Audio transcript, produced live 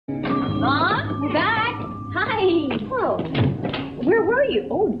Shane! Oh, where were you?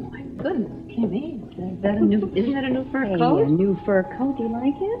 Oh, my goodness, Kimmy. Isn't that a new fur coat? A new fur coat. Do you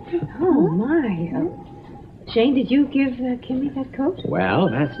like it? Oh, my. Shane, did you give Kimmy that coat? Well,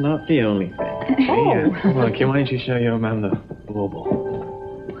 that's not the only thing. Oh. Come on, Kim, why don't you show your man the bauble?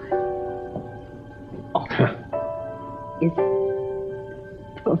 Is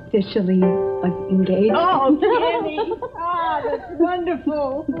officially engaged? Oh, Kimmy. Ah, that's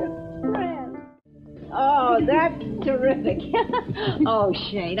wonderful. Oh, that's terrific. Oh,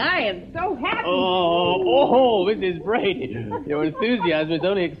 Shane, I am so happy. Oh, Mrs. Brady. Your enthusiasm is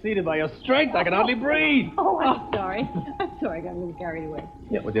only exceeded by your strength. I can hardly breathe. Oh, I'm sorry. I'm sorry, I got a little carried away.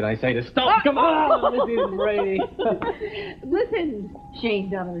 Yeah, what did I say to stop? Come on, Mrs. Brady. Listen, Shane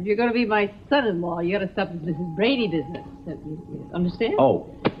Donovan, if you're going to be my son-in-law, you got to stop this Mrs. Brady business. You understand?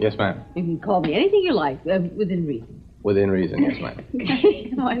 Oh, yes, ma'am. You can call me anything you like, within reason. Within reason, yes, ma'am.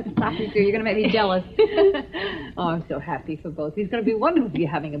 Oh, I'm sorry, sir. You're going to make me jealous. Oh, I'm so happy for both. It's going to be wonderful if you're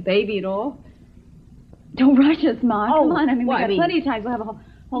having a baby at all. Don't rush us, Ma. Oh, come on. I mean, well, we got plenty of time. We'll have a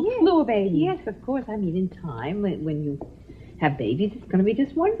whole slew of babies. Yes, of course. I mean, in time, when you have babies, it's going to be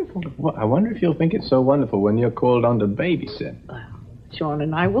just wonderful. Well, I wonder if you'll think it's so wonderful when you're called on to babysit. Well, Sean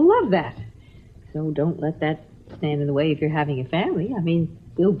and I will love that. So don't let that stand in the way if you're having a family. I mean,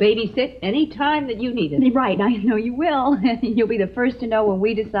 we'll babysit any time that you need it. Right, I know you will. You'll be the first to know when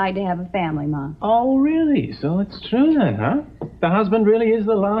we decide to have a family, Ma. Oh, really? So it's true then, huh? The husband really is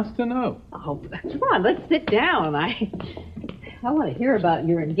the last to know. Oh, come on, let's sit down. I want to hear about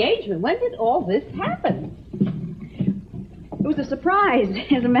your engagement. When did all this happen? It was a surprise,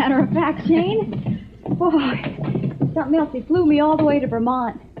 as a matter of fact, Shane. Boy, something else. He flew me all the way to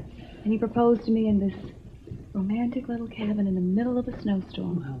Vermont, and he proposed to me in this romantic little cabin in the middle of a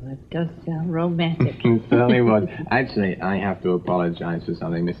snowstorm. Well, that does sound romantic. Tell me what. Actually, I have to apologize for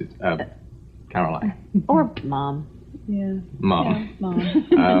something, Mrs. Caroline. Or Mom. Yeah. Mom.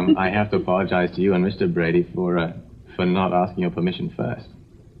 Yeah, Mom. I have to apologize to you and Mr. Brady for not asking your permission first.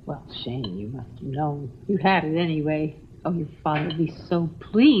 Well, Shane, you must have known. You had it anyway. Oh, your father would be so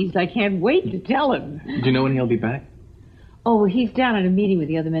pleased. I can't wait to tell him. Do you know when he'll be back? Oh, he's down at a meeting with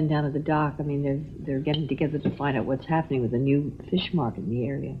the other men down at the dock. I mean, they're getting together to find out what's happening with the new fish market in the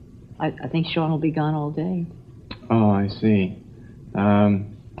area. I think Sean will be gone all day. Oh, I see.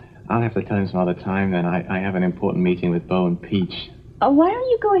 I'll have to tell him some other time then. I have an important meeting with Bo and Peach. Why don't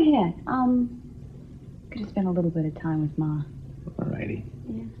you go ahead? Could have spent a little bit of time with Ma. All righty.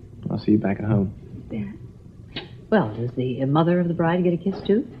 Yeah. I'll see you back at home. Yeah. Well, does the mother of the bride get a kiss,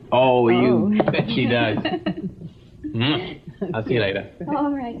 too? Oh, you bet she does. I'll see you later.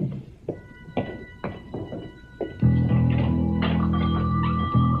 All right.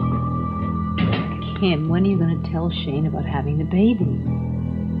 Kim, when are you going to tell Shane about having the baby?